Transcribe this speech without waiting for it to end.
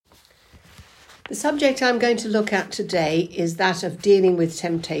The subject I'm going to look at today is that of dealing with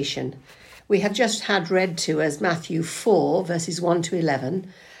temptation. We have just had read to us Matthew 4, verses 1 to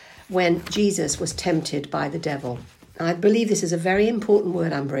 11, when Jesus was tempted by the devil. I believe this is a very important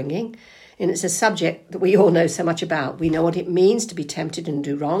word I'm bringing, and it's a subject that we all know so much about. We know what it means to be tempted and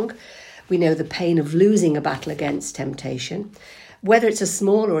do wrong. We know the pain of losing a battle against temptation. Whether it's a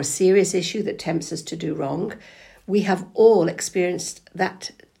small or a serious issue that tempts us to do wrong, we have all experienced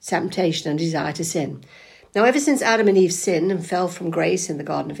that temptation and desire to sin. Now, ever since Adam and Eve sinned and fell from grace in the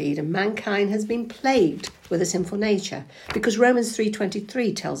Garden of Eden, mankind has been plagued with a sinful nature, because Romans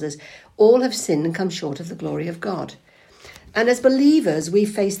 3:23 tells us all have sinned and come short of the glory of God. And as believers, we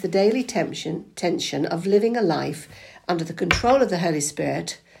face the daily tension of living a life under the control of the Holy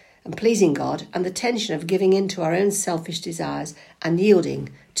Spirit and pleasing God, and the tension of giving in to our own selfish desires and yielding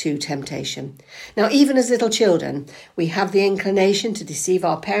to temptation. Now, even as little children, we have the inclination to deceive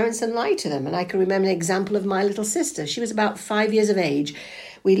our parents and lie to them. And I can remember an example of my little sister. She was about 5 years of age.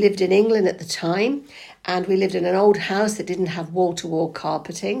 We lived in England at the time, and we lived in an old house that didn't have wall-to-wall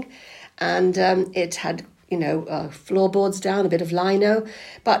carpeting, and it had floorboards down, a bit of lino,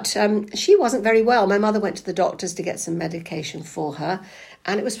 but she wasn't very well. My mother went to the doctors to get some medication for her,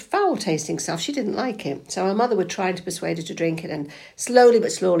 and it was foul-tasting stuff. She didn't like it. So my mother would try to persuade her to drink it, and slowly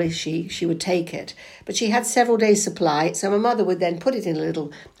but slowly she would take it. But she had several days' supply, so my mother would then put it in a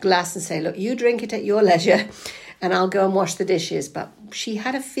little glass and say, look, you drink it at your leisure, and I'll go and wash the dishes. But she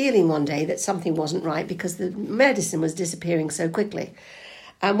had a feeling one day that something wasn't right because the medicine was disappearing so quickly.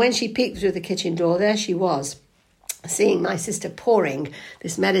 And when she peeked through the kitchen door, there she was, seeing my sister pouring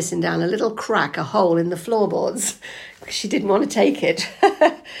this medicine down a little crack, a hole in the floorboards. She didn't want to take it.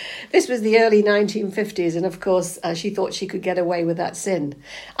 This was the early 1950s, and of course, she thought she could get away with that sin.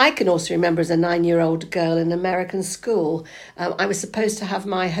 I can also remember as a 9-year-old girl in American school, I was supposed to have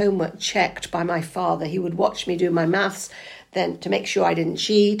my homework checked by my father. He would watch me do my maths, then to make sure I didn't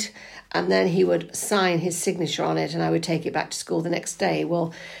cheat, and then he would sign his signature on it, and I would take it back to school the next day.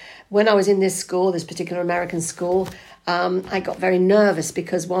 Well, when I was in this school, this particular American school, I got very nervous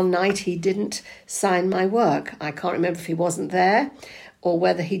because one night he didn't sign my work. I can't remember if he wasn't there or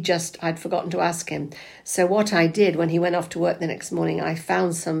whether I'd forgotten to ask him. So what I did when he went off to work the next morning, I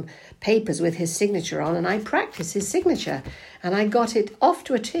found some papers with his signature on, and I practiced his signature, and I got it off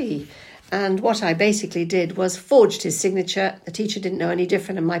to a T. And what I basically did was forged his signature. The teacher didn't know any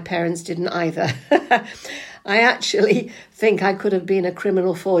different, and my parents didn't either. I actually think I could have been a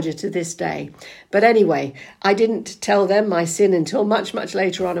criminal forger to this day. But anyway, I didn't tell them my sin until much, much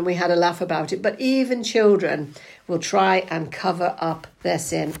later on, and we had a laugh about it. But even children will try and cover up their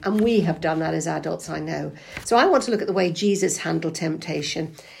sin, and we have done that as adults, I know. So I want to look at the way Jesus handled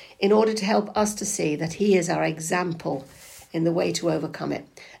temptation in order to help us to see that he is our example in the way to overcome it.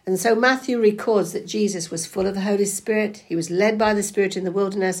 And so Matthew records that Jesus was full of the Holy Spirit. He was led by the Spirit in the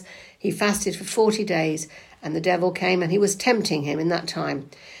wilderness. He fasted for 40 days, and the devil came and he was tempting him in that time.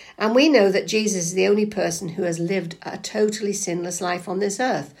 And we know that Jesus is the only person who has lived a totally sinless life on this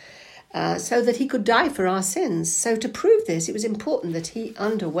earth, so that he could die for our sins. So to prove this, it was important that he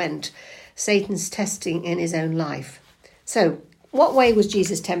underwent Satan's testing in his own life. So what way was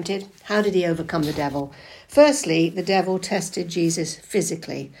Jesus tempted? How did he overcome the devil? Firstly, the devil tested Jesus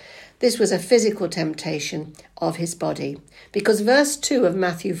physically. This was a physical temptation of his body, because verse 2 of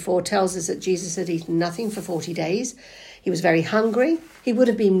Matthew 4 tells us that Jesus had eaten nothing for 40 days. He was very hungry. He would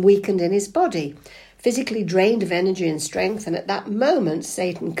have been weakened in his body, physically drained of energy and strength, and at that moment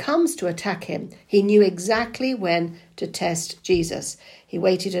Satan comes to attack him. He knew exactly when to test Jesus. He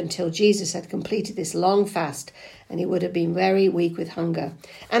waited until Jesus had completed this long fast, and he would have been very weak with hunger.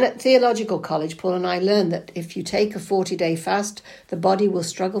 And at theological college, Paul and I learned that if you take a 40-day fast, the body will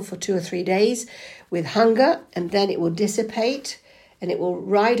struggle for 2 or 3 days with hunger, and then it will dissipate, and it will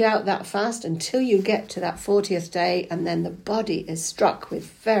ride out that fast until you get to that 40th day, and then the body is struck with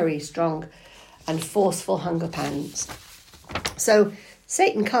very strong and forceful hunger pangs. So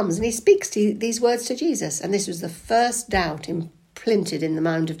Satan comes and he speaks these words to Jesus, and this was the first doubt implanted in the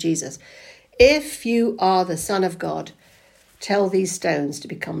mind of Jesus. If you are the Son of God, tell these stones to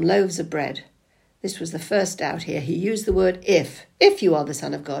become loaves of bread. This was the first doubt here. He used the word if you are the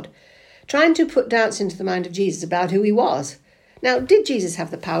Son of God, trying to put doubts into the mind of Jesus about who he was. Now, did Jesus have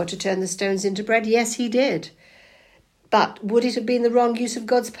the power to turn the stones into bread? Yes, he did. But would it have been the wrong use of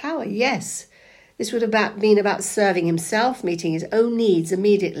God's power? Yes. This would have been about serving himself, meeting his own needs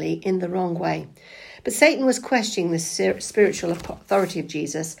immediately in the wrong way. But Satan was questioning the spiritual authority of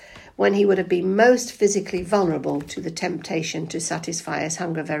Jesus when he would have been most physically vulnerable to the temptation to satisfy his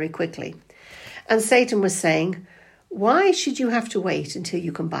hunger very quickly. And Satan was saying, why should you have to wait until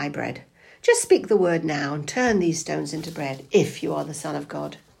you can buy bread? Just speak the word now and turn these stones into bread if you are the Son of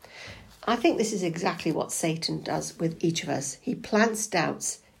God. I think this is exactly what Satan does with each of us. He plants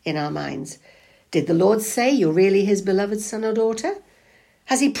doubts in our minds. Did the Lord say you're really his beloved son or daughter?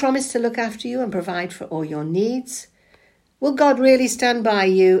 Has he promised to look after you and provide for all your needs? Will God really stand by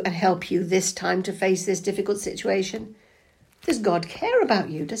you and help you this time to face this difficult situation? Does God care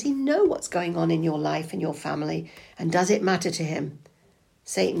about you? Does he know what's going on in your life and your family? And does it matter to him?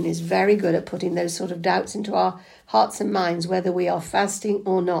 Satan is very good at putting those sort of doubts into our hearts and minds, whether we are fasting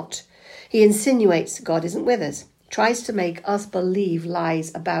or not. He insinuates God isn't with us, tries to make us believe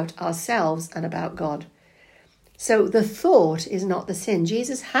lies about ourselves and about God. So the thought is not the sin.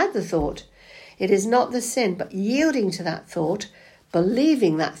 Jesus had the thought. It is not the sin, but yielding to that thought,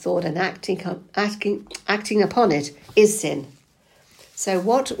 believing that thought and acting upon it is sin. So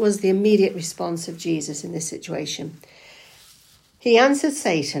what was the immediate response of Jesus in this situation? He answered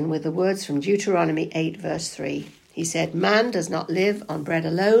Satan with the words from Deuteronomy 8 verse 3. He said, "Man does not live on bread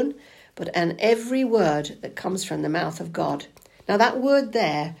alone, but on every word that comes from the mouth of God." Now that word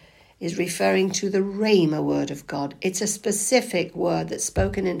there is referring to the Rhema word of God. It's a specific word that's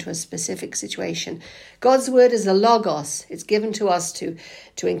spoken into a specific situation. God's word is the Logos. It's given to us to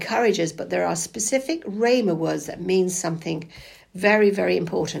encourage us, but there are specific Rhema words that mean something very, very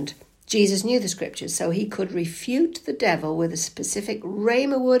important. Jesus knew the scriptures, so he could refute the devil with a specific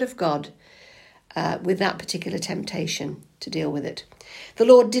Rhema word of God with that particular temptation to deal with it. The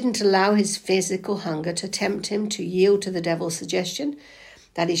Lord didn't allow his physical hunger to tempt him to yield to the devil's suggestion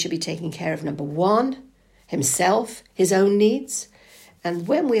that he should be taking care of, number one, himself, his own needs. And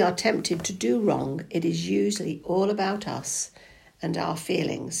when we are tempted to do wrong, it is usually all about us and our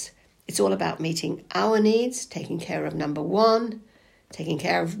feelings. It's all about meeting our needs, taking care of number one, taking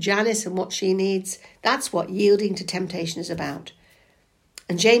care of Janice and what she needs. That's what yielding to temptation is about.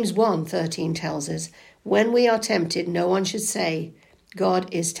 And James 1:13 tells us, when we are tempted, no one should say, "God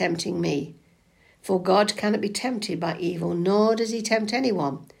is tempting me." For God cannot be tempted by evil, nor does he tempt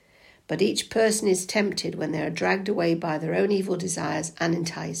anyone. But each person is tempted when they are dragged away by their own evil desires and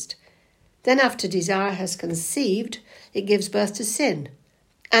enticed. Then after desire has conceived, it gives birth to sin.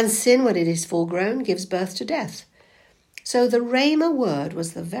 And sin, when it is full grown, gives birth to death. So the Rhema word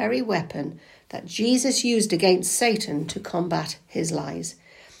was the very weapon that Jesus used against Satan to combat his lies.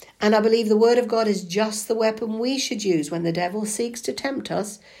 And I believe the word of God is just the weapon we should use when the devil seeks to tempt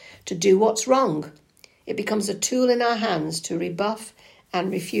us to do what's wrong. It becomes a tool in our hands to rebuff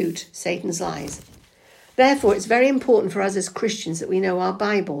and refute Satan's lies. Therefore, it's very important for us as Christians that we know our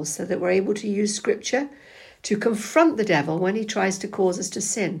Bibles so that we're able to use scripture to confront the devil when he tries to cause us to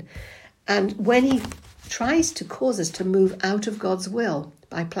sin. And when he tries to cause us to move out of God's will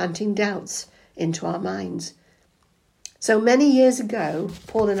by planting doubts into our minds. So many years ago,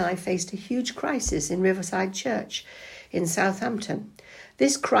 Paul and I faced a huge crisis in Riverside Church in Southampton.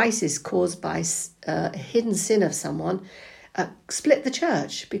 This crisis, caused by a hidden sin of someone, split the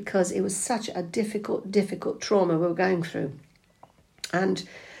church because it was such a difficult trauma we were going through. And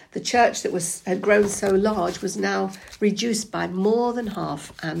the church that had grown so large was now reduced by more than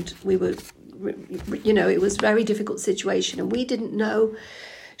half. And we were, it was a very difficult situation. And we didn't know,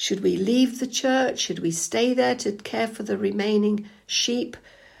 should we leave the church? Should we stay there to care for the remaining sheep?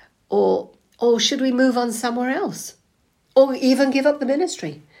 Or should we move on somewhere else? Or even give up the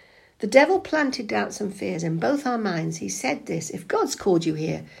ministry? The devil planted doubts and fears in both our minds. He said this, if God's called you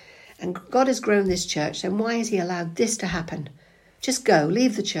here and God has grown this church, then why has he allowed this to happen? Just go,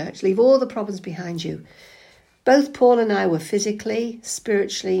 leave the church, leave all the problems behind you. Both Paul and I were physically,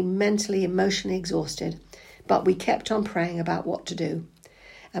 spiritually, mentally, emotionally exhausted, but we kept on praying about what to do.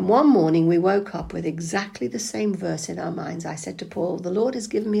 And one morning we woke up with exactly the same verse in our minds. I said to Paul, the Lord has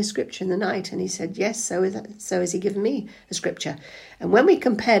given me a scripture in the night. And he said, yes, so has he given me a scripture. And when we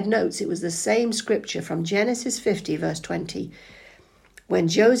compared notes, it was the same scripture from Genesis 50, verse 20. When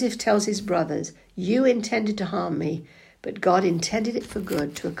Joseph tells his brothers, you intended to harm me, but God intended it for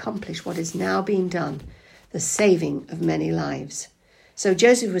good to accomplish what is now being done, the saving of many lives. So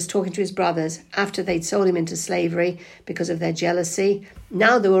Joseph was talking to his brothers after they'd sold him into slavery because of their jealousy.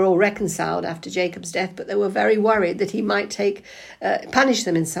 Now they were all reconciled after Jacob's death, but they were very worried that he might punish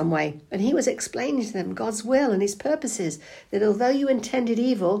them in some way. And he was explaining to them God's will and his purposes, that although you intended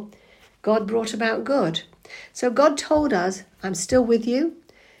evil, God brought about good. So God told us, I'm still with you.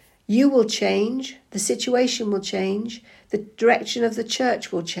 You will change. The situation will change. The direction of the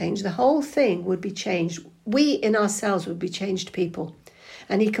church will change. The whole thing would be changed. We in ourselves would be changed people.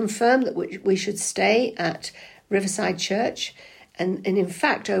 And he confirmed that we should stay at Riverside Church. And in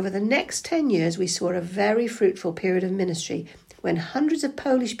fact, over the next 10 years, we saw a very fruitful period of ministry. when hundreds of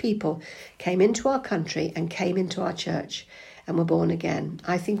Polish people came into our country and came into our church and were born again.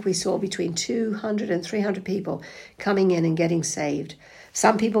 I think we saw between 200 and 300 people coming in and getting saved.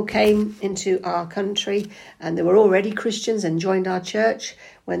 Some people came into our country and they were already Christians and joined our church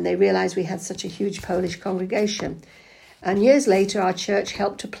when they realised we had such a huge Polish congregation. And years later, our church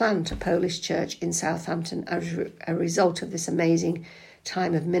helped to plant a Polish church in Southampton as a result of this amazing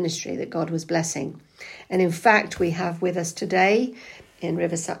time of ministry that God was blessing. And in fact, we have with us today in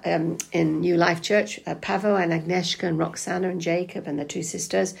in New Life Church, Pavel and Agnieszka and Roxana and Jacob and the two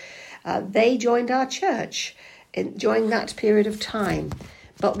sisters. They joined our church during that period of time.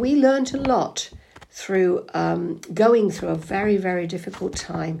 But we learned a lot through going through a very, very difficult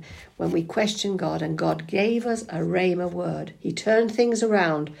time when we questioned God, and God gave us a Rhema word. He turned things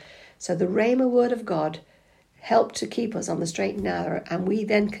around. So the Rhema word of God helped to keep us on the straight and narrow, and we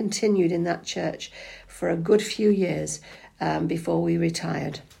then continued in that church for a good few years before we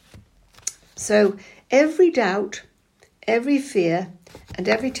retired. So every doubt, every fear, and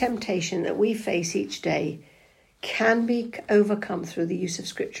every temptation that we face each day can be overcome through the use of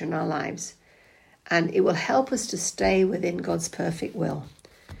Scripture in our lives, and it will help us to stay within God's perfect will.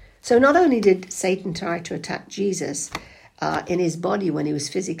 So not only did Satan try to attack Jesus in his body when he was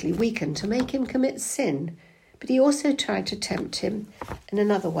physically weakened to make him commit sin, but he also tried to tempt him in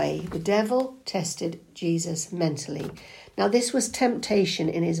another way. The devil tested Jesus mentally. Now, this was temptation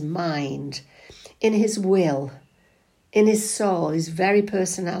in his mind, in his will, in his soul, his very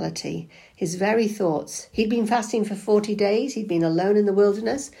personality, his very thoughts. He'd been fasting for 40 days. He'd been alone in the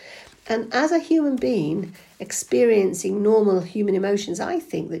wilderness. And as a human being experiencing normal human emotions, I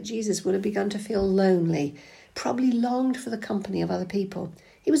think that Jesus would have begun to feel lonely, probably longed for the company of other people.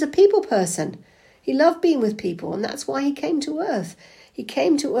 He was a people person. He loved being with people, and that's why he came to earth. He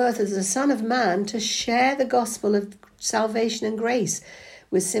came to earth as the Son of Man to share the gospel of salvation and grace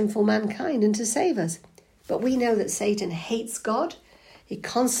with sinful mankind and to save us. But we know that Satan hates God. He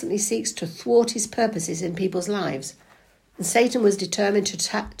constantly seeks to thwart his purposes in people's lives. And Satan was determined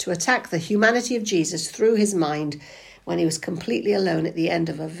to attack the humanity of Jesus through his mind when he was completely alone at the end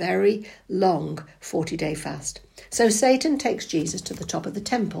of a very long 40-day fast. So Satan takes Jesus to the top of the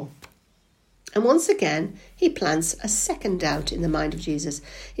temple. And once again, he plants a second doubt in the mind of Jesus.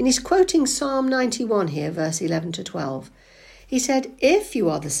 And he's quoting Psalm 91 here, verse 11 to 12. He said, "If you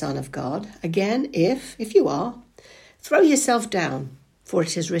are the Son of God," again, if you are, "throw yourself down, for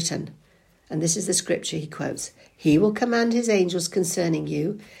it is written." And this is the scripture he quotes. "He will command his angels concerning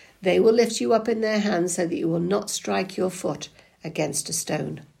you. They will lift you up in their hands so that you will not strike your foot against a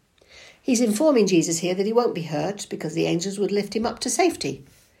stone." He's informing Jesus here that he won't be hurt because the angels would lift him up to safety.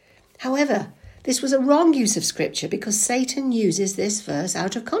 However, this was a wrong use of scripture because Satan uses this verse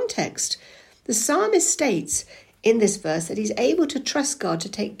out of context. The psalmist states in this verse that he's able to trust God to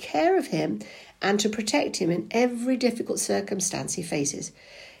take care of him and to protect him in every difficult circumstance he faces.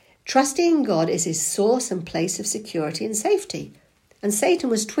 Trusting in God is his source and place of security and safety. And Satan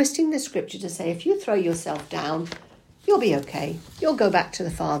was twisting the scripture to say, if you throw yourself down, you'll be okay. You'll go back to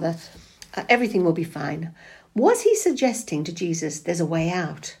the Father. Everything will be fine. Was he suggesting to Jesus there's a way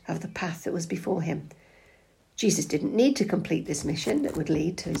out of the path that was before him? Jesus didn't need to complete this mission that would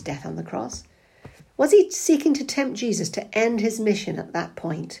lead to his death on the cross. Was he seeking to tempt Jesus to end his mission at that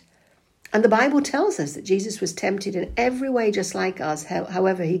point? And the Bible tells us that Jesus was tempted in every way just like us,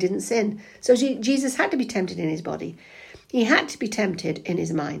 however he didn't sin. So Jesus had to be tempted in his body. He had to be tempted in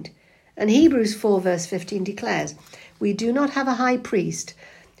his mind. And Hebrews 4 verse 15 declares, "We do not have a high priest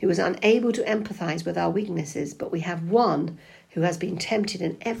who was unable to empathize with our weaknesses, but we have one who has been tempted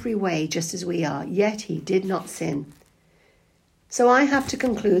in every way just as we are, yet he did not sin." So I have to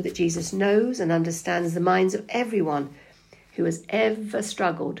conclude that Jesus knows and understands the minds of everyone who has ever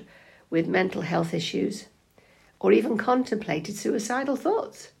struggled with mental health issues or even contemplated suicidal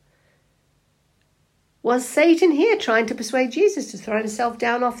thoughts. Was Satan here trying to persuade Jesus to throw himself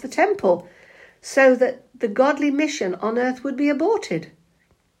down off the temple so that the godly mission on earth would be aborted?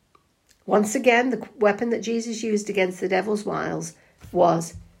 Once again, the weapon that Jesus used against the devil's wiles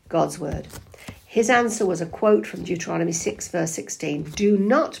was God's word. His answer was a quote from Deuteronomy 6 verse 16. "Do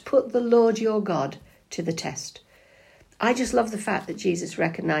not put the Lord your God to the test." I just love the fact that Jesus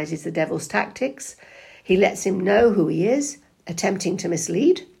recognizes the devil's tactics. He lets him know who he is, attempting to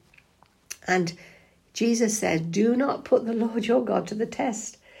mislead. And Jesus said, "Do not put the Lord your God to the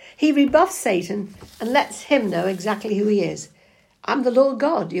test." He rebuffs Satan and lets him know exactly who he is. "I'm the Lord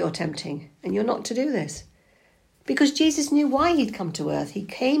God you're tempting, and you're not to do this." Because Jesus knew why he'd come to earth. He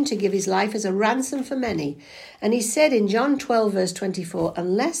came to give his life as a ransom for many. And he said in John 12, verse 24,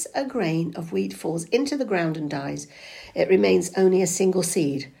 unless a grain of wheat falls into the ground and dies, it remains only a single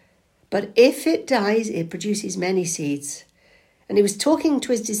seed. But if it dies, it produces many seeds. And he was talking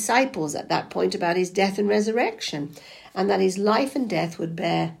to his disciples at that point about his death and resurrection, and that his life and death would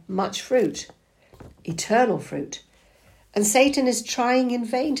bear much fruit, eternal fruit. And Satan is trying in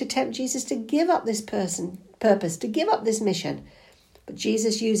vain to tempt Jesus to give up this purpose, to give up this mission. But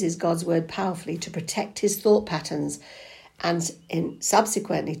Jesus uses God's word powerfully to protect his thought patterns and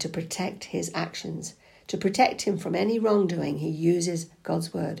subsequently to protect his actions. To protect him from any wrongdoing, he uses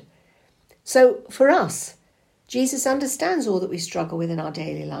God's word. So for us, Jesus understands all that we struggle with in our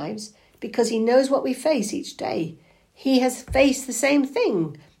daily lives because he knows what we face each day. He has faced the same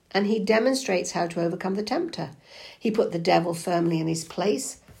thing, and he demonstrates how to overcome the tempter. He put the devil firmly in his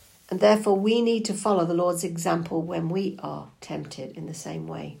place, and therefore we need to follow the Lord's example when we are tempted in the same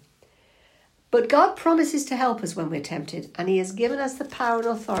way. But God promises to help us when we're tempted, and he has given us the power and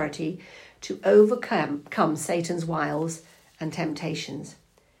authority to overcome Satan's wiles and temptations.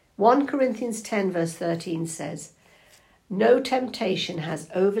 1 Corinthians 10 verse 13 says, no temptation has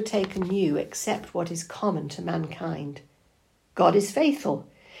overtaken you except what is common to mankind. God is faithful.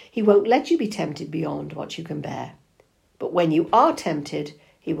 He won't let you be tempted beyond what you can bear. But when you are tempted,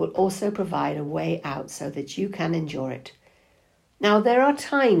 he will also provide a way out so that you can endure it. Now, there are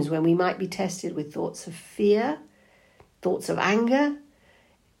times when we might be tested with thoughts of fear, thoughts of anger,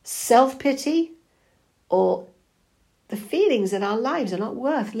 self-pity, or the feelings that our lives are not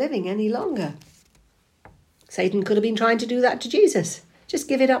worth living any longer. Satan could have been trying to do that to Jesus. Just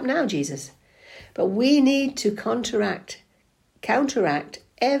give it up now, Jesus. But we need to counteract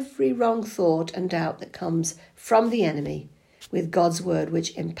every wrong thought and doubt that comes from the enemy with God's word,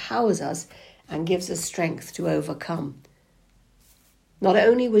 which empowers us and gives us strength to overcome. Not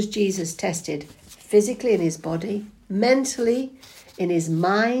only was Jesus tested physically in his body, mentally, in his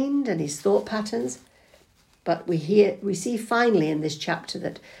mind and his thought patterns, but we see finally in this chapter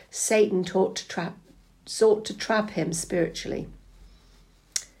that Satan sought to trap him spiritually.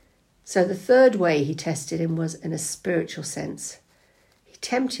 So the third way he tested him was in a spiritual sense. He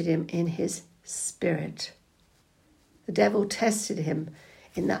tempted him in his spirit. The devil tested him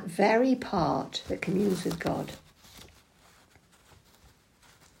in that very part that communes with God.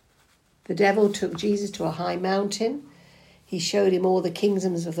 The devil took Jesus to a high mountain. He showed him all the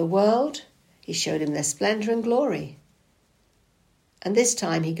kingdoms of the world. He showed him their splendor and glory. And this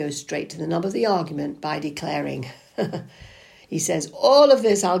time he goes straight to the nub of the argument by declaring, he says, all of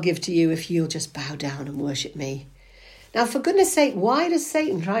this I'll give to you if you'll just bow down and worship me. Now, for goodness sake, why does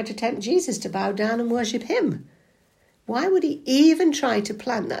Satan try to tempt Jesus to bow down and worship him? Why would he even try to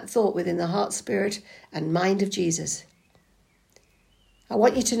plant that thought within the heart, spirit, and mind of Jesus? I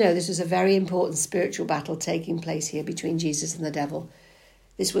want you to know this was a very important spiritual battle taking place here between Jesus and the devil.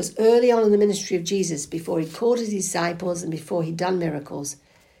 This was early on in the ministry of Jesus, before he called his disciples and before he'd done miracles.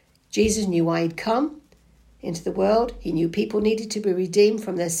 Jesus knew why he'd come into the world. He knew people needed to be redeemed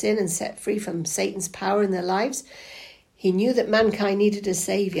from their sin and set free from Satan's power in their lives. He knew that mankind needed a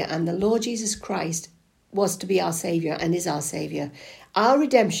saviour, and the Lord Jesus Christ was to be our saviour and is our saviour. Our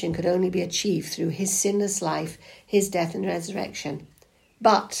redemption could only be achieved through his sinless life, his death and resurrection.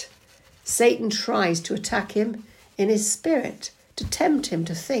 But Satan tries to attack him in his spirit, to tempt him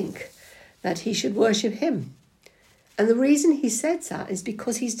to think that he should worship him. And the reason he says that is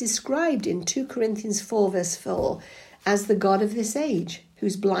because he's described in 2 Corinthians 4 verse 4 as the God of this age,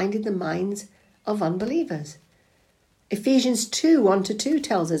 who's blinded the minds of unbelievers. Ephesians 2, 1-2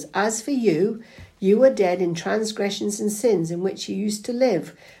 tells us, as for you, you were dead in transgressions and sins in which you used to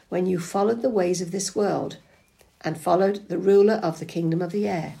live when you followed the ways of this world and followed the ruler of the kingdom of the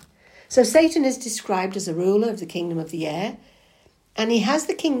air. So Satan is described as a ruler of the kingdom of the air, and he has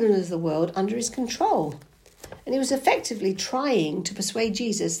the kingdom of the world under his control. And he was effectively trying to persuade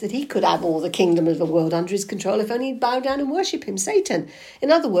Jesus that he could have all the kingdom of the world under his control if only he'd bow down and worship him, Satan.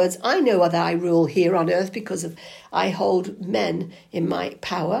 In other words, I know that I rule here on earth because I hold men in my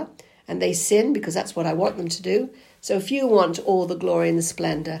power, and they sin because that's what I want them to do. So if you want all the glory and the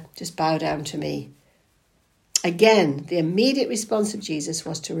splendor, just bow down to me. Again, the immediate response of Jesus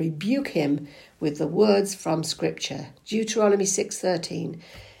was to rebuke him with the words from Scripture. Deuteronomy 6:13,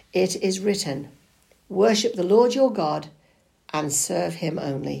 it is written, worship the Lord your God and serve him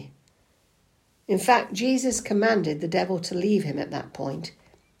only. In fact, Jesus commanded the devil to leave him at that point,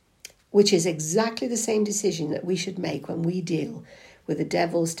 which is exactly the same decision that we should make when we deal with the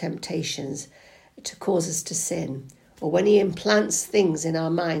devil's temptations to cause us to sin, or when he implants things in our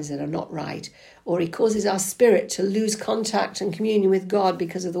minds that are not right, or he causes our spirit to lose contact and communion with God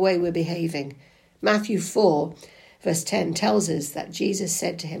because of the way we're behaving. Matthew 4, verse 10 tells us that Jesus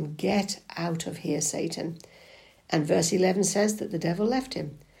said to him, "Get out of here, Satan." And verse 11 says that the devil left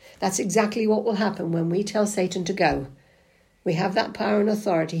him. That's exactly what will happen when we tell Satan to go. We have that power and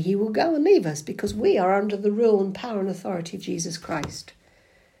authority. He will go and leave us because we are under the rule and power and authority of Jesus Christ.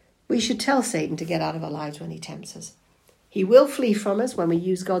 We should tell Satan to get out of our lives when he tempts us. He will flee from us when we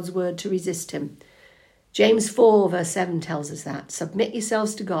use God's word to resist him. James 4 verse 7 tells us that. Submit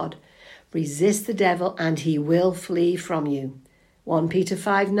yourselves to God. Resist the devil and he will flee from you. 1 Peter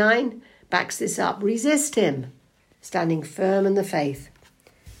 5:9 backs this up. Resist him, standing firm in the faith.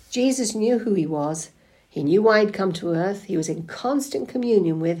 Jesus knew who he was. He knew why he'd come to earth. He was in constant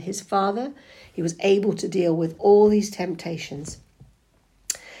communion with his Father. He was able to deal with all these temptations.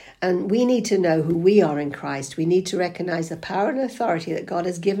 And we need to know who we are in Christ. We need to recognize the power and authority that God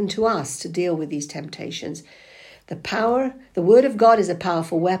has given to us to deal with these temptations. The word of God is a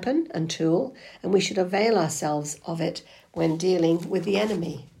powerful weapon and tool, and we should avail ourselves of it when dealing with the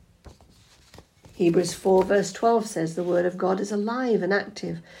enemy. Hebrews 4 verse 12 says the word of God is alive and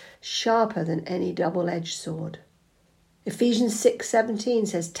active, sharper than any double-edged sword. Ephesians 6:17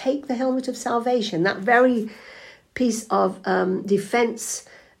 says, take the helmet of salvation, that very piece of defense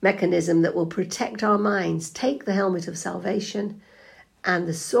mechanism that will protect our minds. Take the helmet of salvation and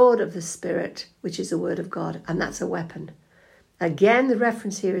the sword of the Spirit, which is the word of God, and that's a weapon. Again, the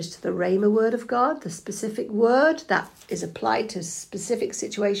reference here is to the Rhema word of God, the specific word that is applied to specific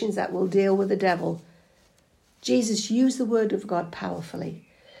situations that will deal with the devil. Jesus used the word of God powerfully,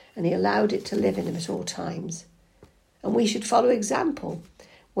 and he allowed it to live in him at all times. And we should follow example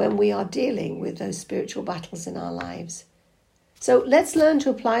when we are dealing with those spiritual battles in our lives. So let's learn to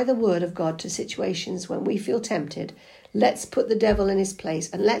apply the word of God to situations when we feel tempted. Let's put the devil in his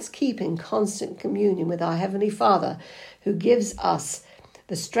place and let's keep in constant communion with our Heavenly Father who gives us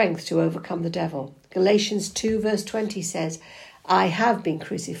the strength to overcome the devil. Galatians 2 verse 20 says, I have been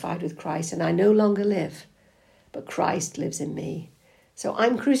crucified with Christ and I no longer live, but Christ lives in me. So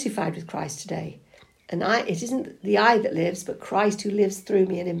I'm crucified with Christ today. And it isn't the I that lives, but Christ who lives through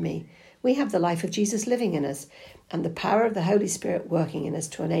me and in me. We have the life of Jesus living in us and the power of the Holy Spirit working in us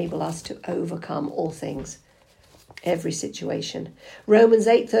to enable us to overcome all things, every situation. Romans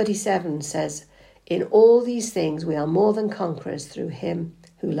 8:37 says, in all these things we are more than conquerors through him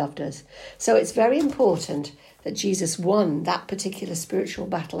who loved us. So it's very important that Jesus won that particular spiritual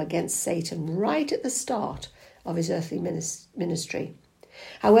battle against Satan right at the start of his earthly ministry.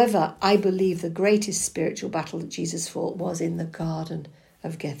 However, I believe the greatest spiritual battle that Jesus fought was in the Garden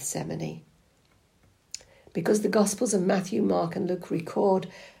of Gethsemane. Because the Gospels of Matthew, Mark and Luke record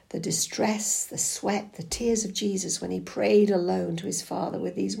the distress, the sweat, the tears of Jesus when he prayed alone to his Father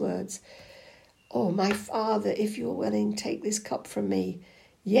with these words, Oh, my Father, if you're willing, take this cup from me,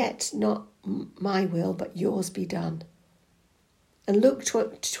 yet not my will, but yours be done. And Luke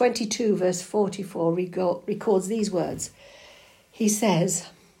 22, verse 44 records these words. He says,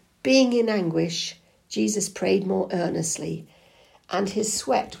 being in anguish, Jesus prayed more earnestly, and his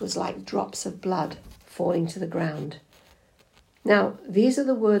sweat was like drops of blood falling to the ground. Now, these are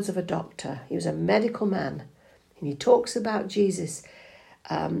the words of a doctor. He was a medical man, and he talks about Jesus.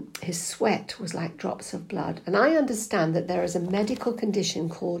 His sweat was like drops of blood. And I understand that there is a medical condition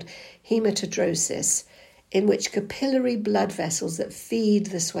called hematidrosis, in which capillary blood vessels that feed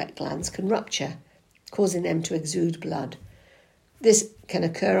the sweat glands can rupture, causing them to exude blood. This can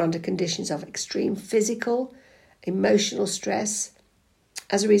occur under conditions of extreme physical, emotional stress,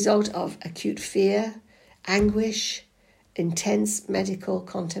 as a result of acute fear, anguish, intense mental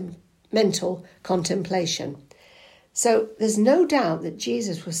contemplation. So there's no doubt that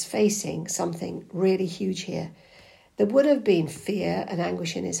Jesus was facing something really huge here. There would have been fear and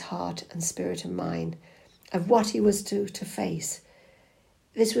anguish in his heart and spirit and mind of what he was to face.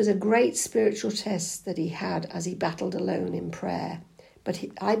 This was a great spiritual test that he had as he battled alone in prayer. But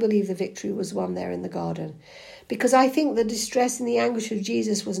I believe the victory was won there in the garden. Because I think the distress and the anguish of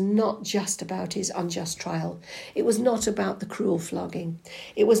Jesus was not just about his unjust trial. It was not about the cruel flogging.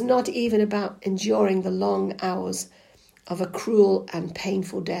 It was not even about enduring the long hours of a cruel and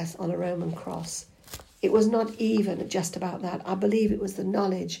painful death on a Roman cross. It was not even just about that. I believe it was the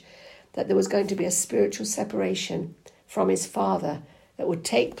knowledge that there was going to be a spiritual separation from his Father that would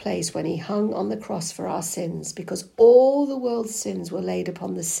take place when he hung on the cross for our sins, because all the world's sins were laid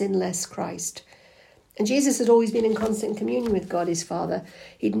upon the sinless Christ. And Jesus had always been in constant communion with God, his Father.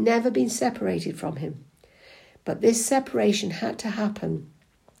 He'd never been separated from him. But this separation had to happen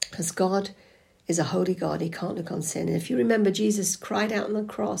as God is a holy God. He can't look on sin. And if you remember, Jesus cried out on the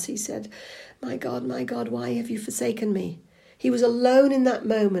cross. He said, my God, why have you forsaken me? He was alone in that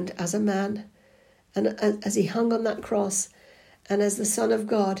moment as a man. And as he hung on that cross and as the Son of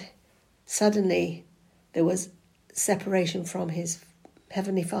God, suddenly there was separation from his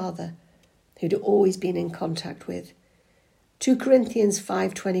Heavenly Father, who'd always been in contact with. 2 Corinthians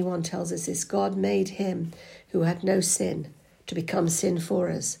 5:21 tells us this: God made him who had no sin to become sin for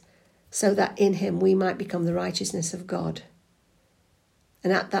us, so that in him we might become the righteousness of God.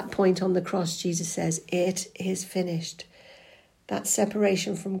 And at that point on the cross, Jesus says, it is finished. That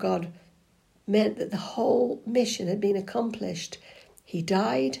separation from God meant that the whole mission had been accomplished. He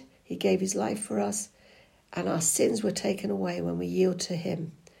died, he gave his life for us, and our sins were taken away when we yield to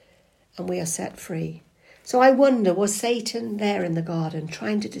him, and we are set free. So I wonder, was Satan there in the garden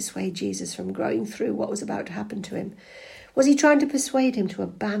trying to dissuade Jesus from going through what was about to happen to him? Was he trying to persuade him to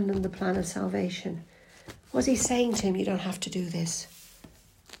abandon the plan of salvation? Was he saying to him, you don't have to do this?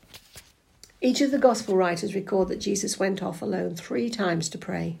 Each of the gospel writers record that Jesus went off alone 3 times to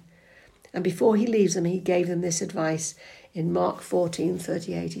pray. And before he leaves them, he gave them this advice in Mark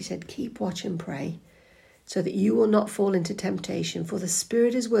 14:38. He said, keep watch and pray, so that you will not fall into temptation, for the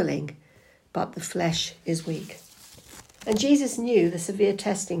spirit is willing, but the flesh is weak. And Jesus knew the severe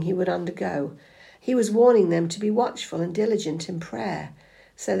testing he would undergo. He was warning them to be watchful and diligent in prayer,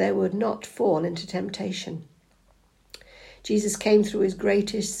 so they would not fall into temptation. Jesus came through his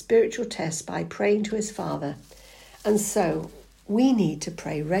greatest spiritual test by praying to his Father. And so we need to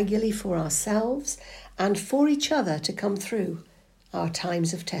pray regularly for ourselves and for each other to come through our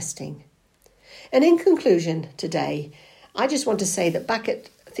times of testing. And in conclusion today, I just want to say that back at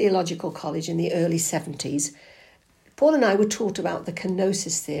theological college in the early 70s, Paul and I were taught about the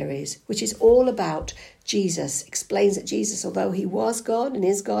kenosis theories, which is all about Jesus. Explains that Jesus, although he was God and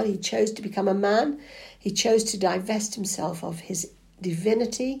is God, he chose to become a man. He chose to divest himself of his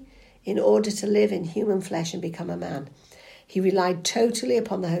divinity in order to live in human flesh and become a man. He relied totally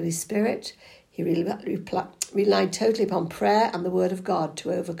upon the Holy Spirit. He relied totally upon prayer and the word of God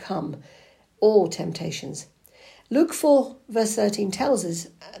to overcome all temptations. Luke 4 verse 13 tells us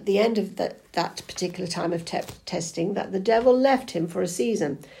at the end of that particular time of testing that the devil left him for a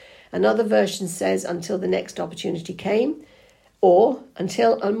season. Another version says until the next opportunity came, or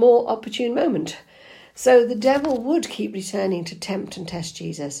until a more opportune moment. So the devil would keep returning to tempt and test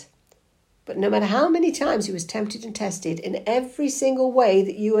Jesus. But no matter how many times he was tempted and tested, in every single way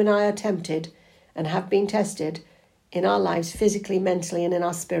that you and I are tempted and have been tested in our lives, physically, mentally, and in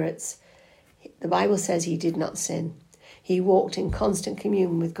our spirits, the Bible says he did not sin. He walked in constant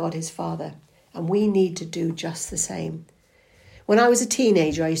communion with God his Father, and we need to do just the same. When I was a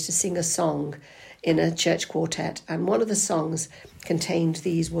teenager, I used to sing a song in a church quartet, and one of the songs contained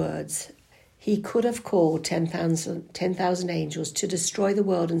these words: he could have called 10,000 angels to destroy the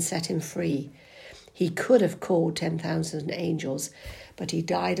world and set him free. He could have called 10,000 angels, but he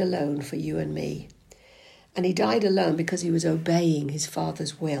died alone for you and me. And he died alone because he was obeying his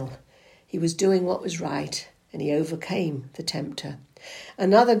Father's will. He was doing what was right, and he overcame the tempter.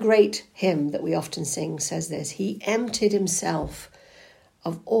 Another great hymn that we often sing says this: he emptied himself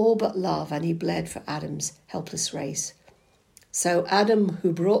of all but love, and he bled for Adam's helpless race. So Adam,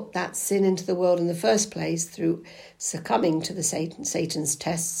 who brought that sin into the world in the first place through succumbing to the Satan's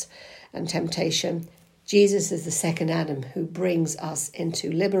tests and temptation, Jesus is the second Adam who brings us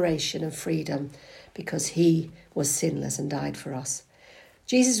into liberation and freedom because he was sinless and died for us.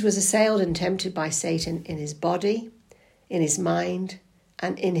 Jesus was assailed and tempted by Satan in his body, in his mind,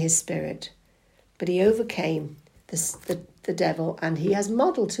 and in his spirit. But he overcame the devil, and he has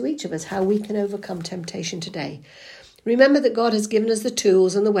modelled to each of us how we can overcome temptation today. Remember that God has given us the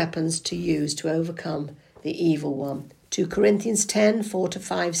tools and the weapons to use to overcome the evil one. 2 Corinthians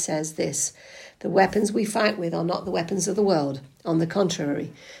 10:4-5 says this: the weapons we fight with are not the weapons of the world. On the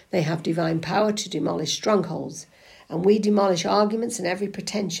contrary, they have divine power to demolish strongholds. And we demolish arguments and every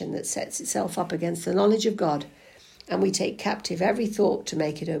pretension that sets itself up against the knowledge of God. And we take captive every thought to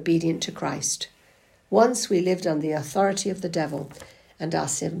make it obedient to Christ. Once we lived under the authority of the devil and our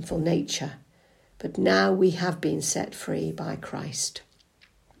sinful nature, but now we have been set free by Christ.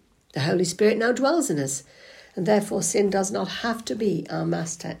 The Holy Spirit now dwells in us, and therefore sin does not have to be our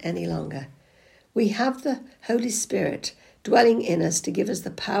master any longer. We have the Holy Spirit dwelling in us to give us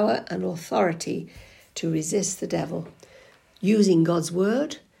the power and authority to resist the devil, using God's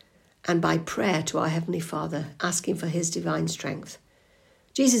word and by prayer to our Heavenly Father, asking for his divine strength.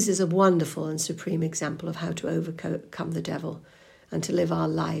 Jesus is a wonderful and supreme example of how to overcome the devil and to live our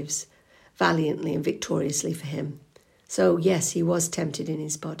lives valiantly and victoriously for him. So yes, he was tempted in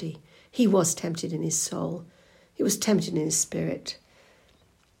his body. He was tempted in his soul. He was tempted in his spirit,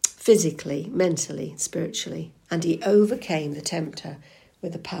 physically, mentally, spiritually, and he overcame the tempter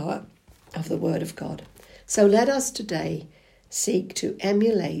with the power of the word of God. So let us today seek to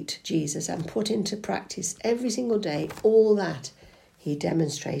emulate Jesus and put into practice every single day all that he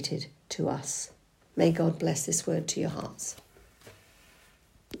demonstrated to us. May God bless this word to your hearts.